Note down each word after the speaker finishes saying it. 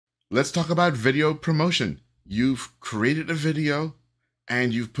let's talk about video promotion. You've created a video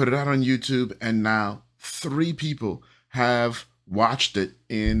and you've put it out on YouTube, and now 3 people have watched it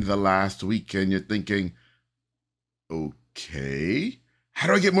in the last week, and you're thinking, okay, how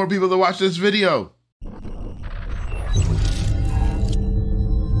do I get more people to watch this video?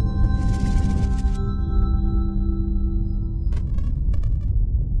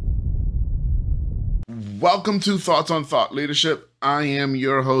 Welcome to Thoughts on Thought Leadership. I am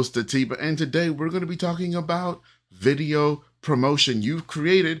your host, Atiba, and today we're going to be talking about video promotion. You've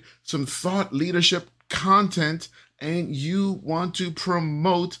created some thought leadership content and you want to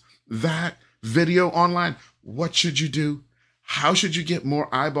promote that video online. What should you do? How should you get more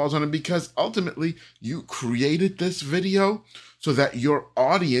eyeballs on it? Because ultimately, you created this video so that your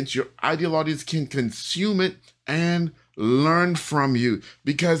audience, your ideal audience, can consume it and learn from you,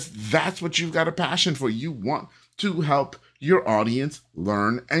 because that's what you've got a passion for. You want to help your audience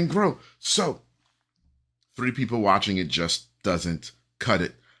learn and grow. So 3 people watching it just doesn't cut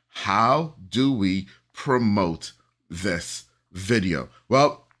it. How do we promote this video?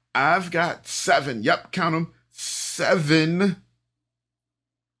 Well, I've got 7, count them, 7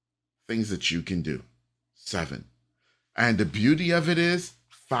 things that you can do. 7. And the beauty of it is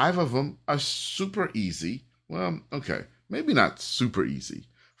 5 of them are super easy. Well, okay, maybe not super easy.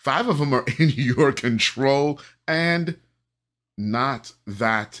 5 of them are in your control and not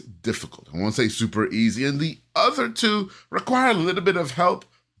that difficult. I won't say super easy. And the other 2 require a little bit of help,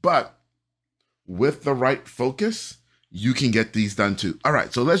 but with the right focus, you can get these done too. All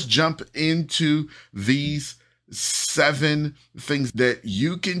right, so let's jump into these 7 things that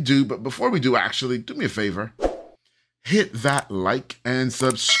you can do. But before we do, actually, do me a favor. Hit that like and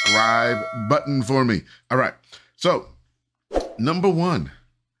subscribe button for me. All right. So, number 1,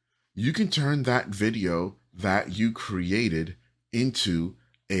 you can turn that video that you created into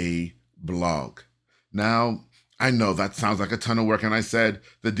a blog. Now, I know that sounds like a ton of work, and I said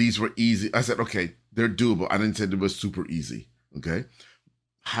that these were easy. I said, okay, they're doable. I didn't say it was super easy. Okay.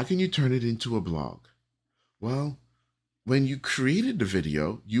 How can you turn it into a blog? Well, when you created the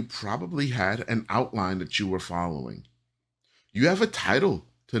video, you probably had an outline that you were following. You have a title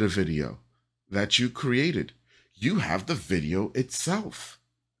to the video that you created. You have the video itself.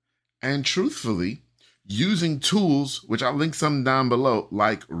 And truthfully, using tools, which I'll link some down below,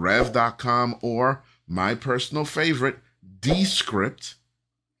 like rev.com or my personal favorite, Descript,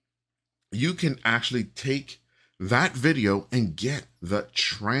 you can actually take that video and get the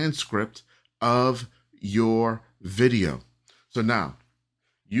transcript of your video. So now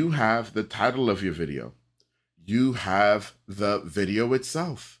you have the title of your video. You have the video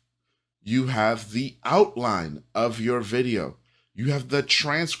itself. You have the outline of your video. You have the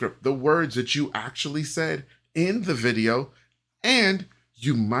transcript, the words that you actually said in the video, and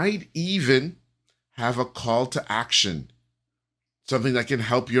you might even have a call to action, something that can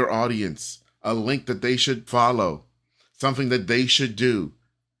help your audience, a link that they should follow, something that they should do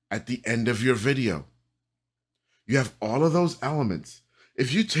at the end of your video. You have all of those elements.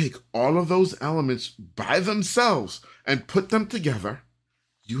 If you take all of those elements by themselves and put them together,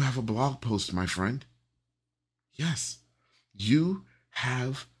 you have a blog post, my friend. Yes, you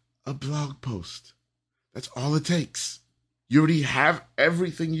have a blog post. That's all it takes. You already have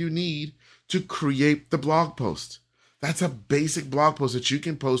everything you need to create the blog post. That's a basic blog post that you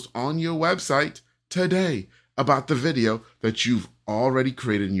can post on your website today about the video that you've already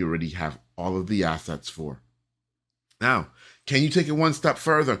created and you already have all of the assets for. Now, can you take it one step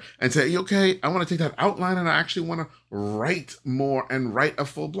further and say, okay, I want to take that outline and I actually want to write more and write a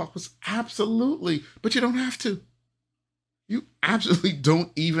full blog post? Absolutely. But you don't have to. You absolutely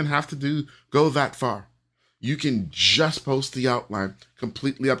don't even have to go that far. You can just post the outline,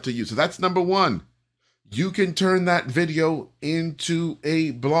 completely up to you. So that's number 1. You can turn that video into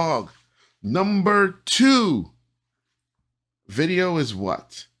a blog. Number 2, video is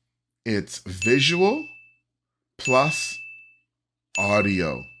what? It's visual plus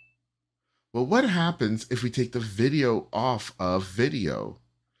audio. Well, what happens if we take the video off of video?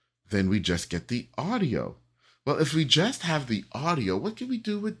 Then we just get the audio. Well, if we just have the audio, what can we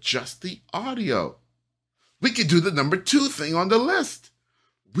do with just the audio? We can do the number 2 thing on the list.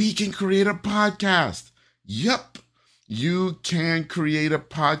 We can create a podcast. Yep, you can create a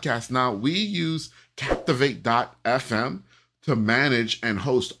podcast. Now, we use Captivate.fm to manage and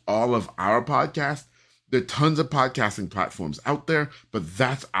host all of our podcasts. There are tons of podcasting platforms out there, but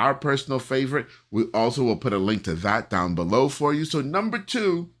that's our personal favorite. We also will put a link to that down below for you. So number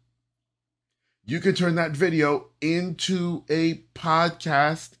 2, you can turn that video into a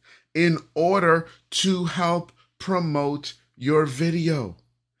podcast in order to help promote your video.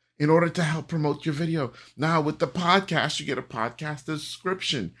 in order to help promote your video. Now, with the podcast, you get a podcast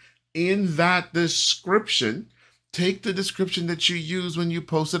description. In that description, take the description that you use when you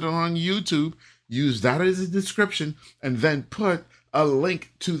posted it on YouTube, use that as a description, and then put a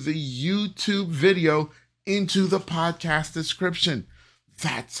link to the YouTube video into the podcast description.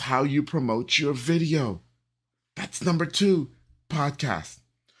 That's how you promote your video. That's number 2, podcast.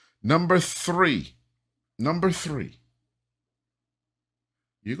 Number three,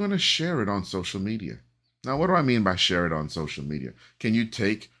 you're going to share it on social media. Now, what do I mean by share it on social media? Can you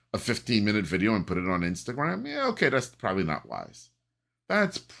take a 15-minute video and put it on Instagram? Yeah, okay, that's probably not wise.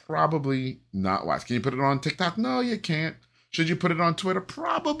 That's probably not wise. Can you put it on TikTok? No, you can't. Should you put it on Twitter?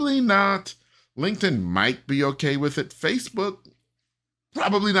 Probably not. LinkedIn might be okay with it. Facebook,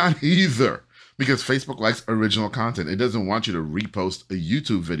 probably not either, because Facebook likes original content. It doesn't want you to repost a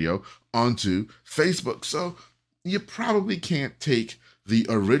YouTube video onto Facebook. So you probably can't take the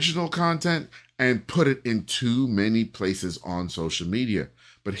original content and put it in too many places on social media.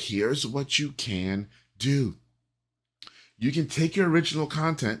 But here's what you can do. You can take your original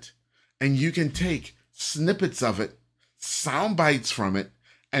content and you can take snippets of it, sound bites from it,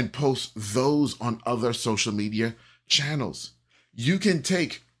 and post those on other social media channels. You can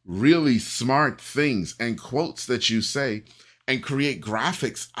take really smart things and quotes that you say and create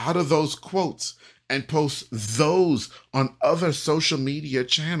graphics out of those quotes and post those on other social media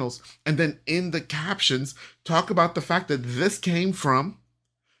channels. And then in the captions, talk about the fact that this came from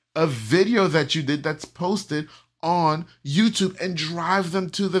a video that you did that's posted on YouTube, and drive them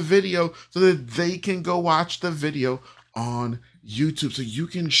to the video so that they can go watch the video on YouTube. So you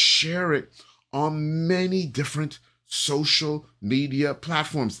can share it on many different social media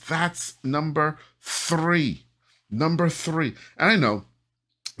platforms. That's number 3. Number 3. And I know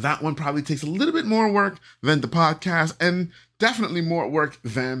that one probably takes a little bit more work than the podcast, and definitely more work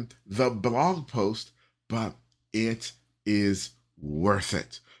than the blog post, but it is worth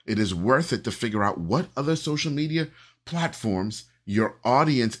it. It is worth it to figure out what other social media platforms your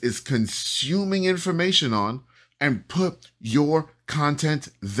audience is consuming information on and put your content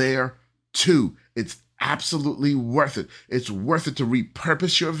there too. It's absolutely worth it. It's worth it to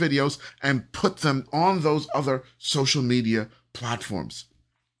repurpose your videos and put them on those other social media platforms.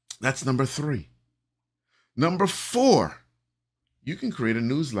 That's number 3. Number 4, you can create a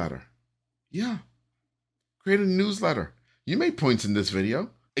newsletter. Yeah, create a newsletter. You made points in this video.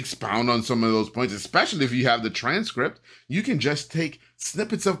 Expound on some of those points, especially if you have the transcript. You can just take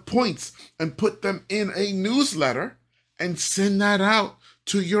snippets of points and put them in a newsletter and send that out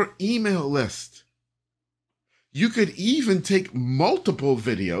to your email list. You could even take multiple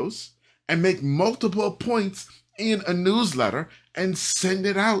videos and make multiple points in a newsletter and send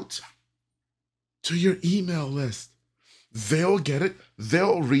it out to your email list. They'll get it.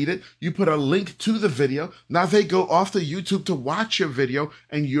 They'll read it. You put a link to the video. Now they go off to YouTube to watch your video,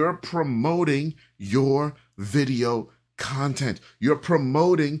 and you're promoting your video content. You're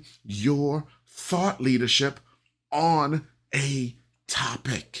promoting your thought leadership on a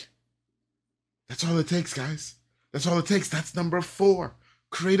topic. That's all it takes, guys. That's all it takes. That's number 4.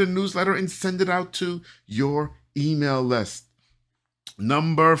 Create a newsletter and send it out to your email list.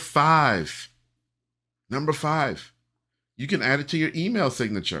 Number 5. You can add it to your email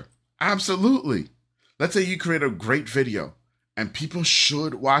signature. Absolutely. Let's say you create a great video and people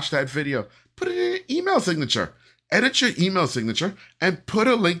should watch that video. Put it in your email signature. Edit your email signature and put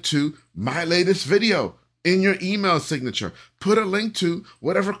a link to my latest video in your email signature. Put a link to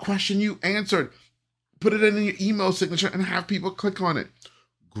whatever question you answered. Put it in your email signature and have people click on it.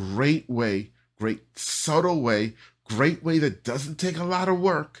 Great way, great subtle way, great way that doesn't take a lot of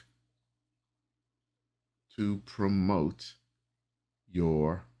work to promote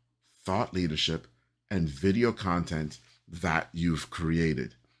your thought leadership and video content that you've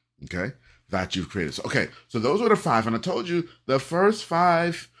created. Okay? That you've created. So those were the 5. And I told you the first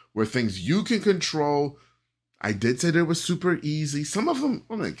 5 were things you can control. I did say they were super easy. Some of them,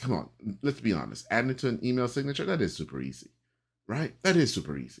 come on, let's be honest. Adding it to an email signature, that is super easy, right? That is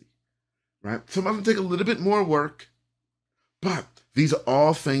super easy, right? Some of them take a little bit more work, but these are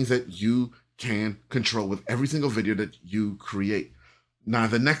all things that you can control with every single video that you create. Now,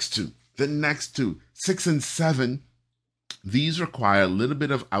 the next two, 6 and 7, these require a little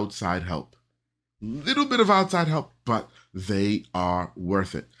bit of outside help. But they are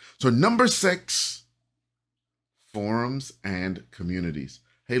worth it. So number 6, forums and communities.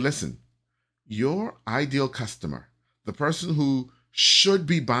 Hey, listen, your ideal customer, the person who should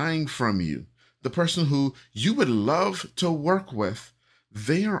be buying from you, the person who you would love to work with,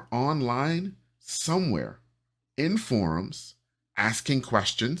 they are online somewhere in forums asking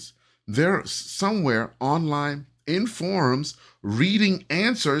questions. They're somewhere online in forums reading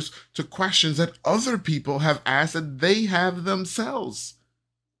answers to questions that other people have asked that they have themselves.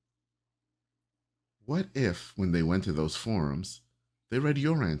 What if, when they went to those forums, they read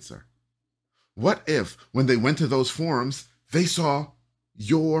your answer? What if, when they went to those forums, they saw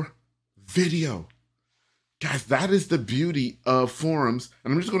your video? Guys, that is the beauty of forums.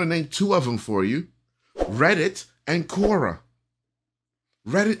 And I'm just going to name two of them for you: Reddit and Quora.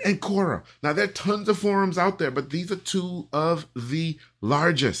 Reddit and Quora. Now, there are tons of forums out there, but these are two of the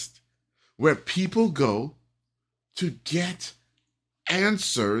largest where people go to get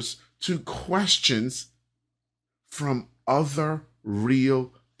answers to questions from other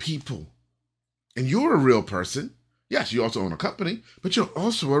real people. And you're a real person. Yes, you also own a company, but you're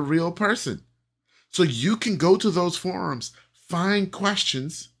also a real person. So you can go to those forums, find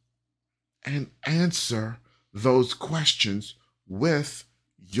questions, and answer those questions with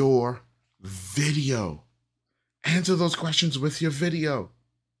your video. Answer those questions with your video.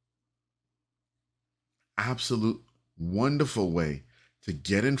 Absolute wonderful way to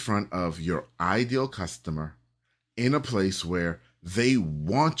get in front of your ideal customer in a place where they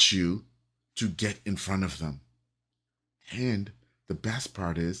want you to get in front of them. And the best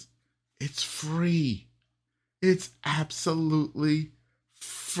part is, it's free. It's absolutely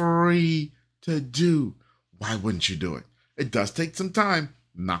free to do. Why wouldn't you do it? It does take some time.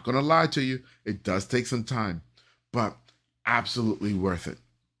 I'm not going to lie to you. It does take some time, but absolutely worth it.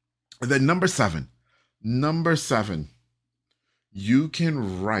 And then number seven, you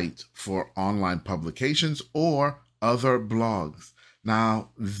can write for online publications or other blogs. Now,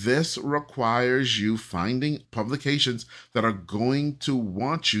 this requires you finding publications that are going to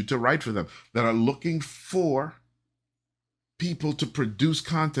want you to write for them, that are looking for people to produce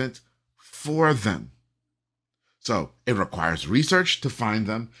content for them. So it requires research to find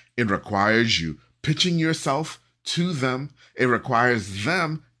them. It requires you pitching yourself to them. It requires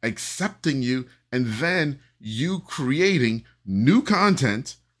them accepting you, and then you creating new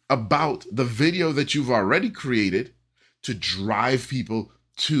content about the video that you've already created to drive people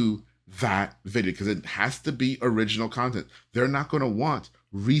to that video, because it has to be original content. They're not going to want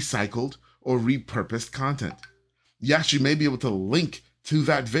recycled or repurposed content. Yes, you may be able to link to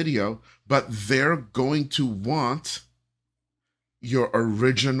that video, but they're going to want your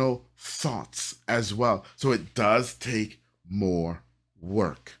original thoughts as well. So it does take more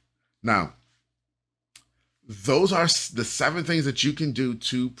work. Now, those are the 7 things that you can do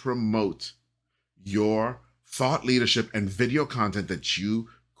to promote your thought leadership and video content that you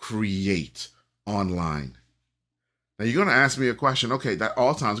create online. Now, you're going to ask me a question. Okay, that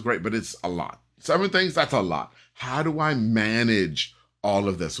all sounds great, but it's a lot. 7 things, that's a lot. How do I manage all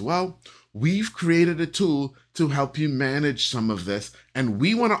of this? Well, we've created a tool to help you manage some of this, and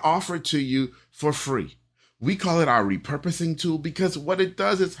we want to offer it to you for free. We call it our repurposing tool because what it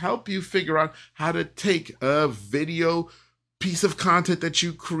does is help you figure out how to take a video piece of content that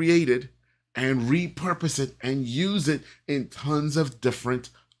you created and repurpose it and use it in tons of different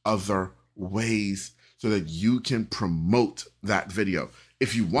other ways so that you can promote that video.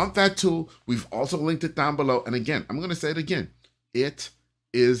 If you want that tool, we've also linked it down below. And again, I'm going to say it again. It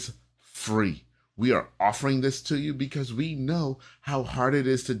is free. We are offering this to you because we know how hard it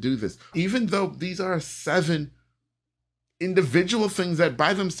is to do this. Even though these are 7 individual things that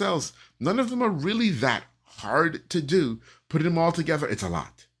by themselves, none of them are really that hard to do. Putting them all together, it's a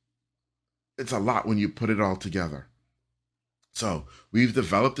lot. It's a lot when you put it all together. So we've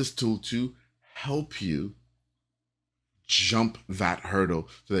developed this tool to help you jump that hurdle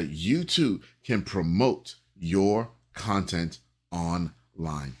so that you too can promote your content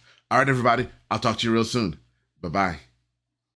online. All right, everybody, I'll talk to you real soon. Bye-bye.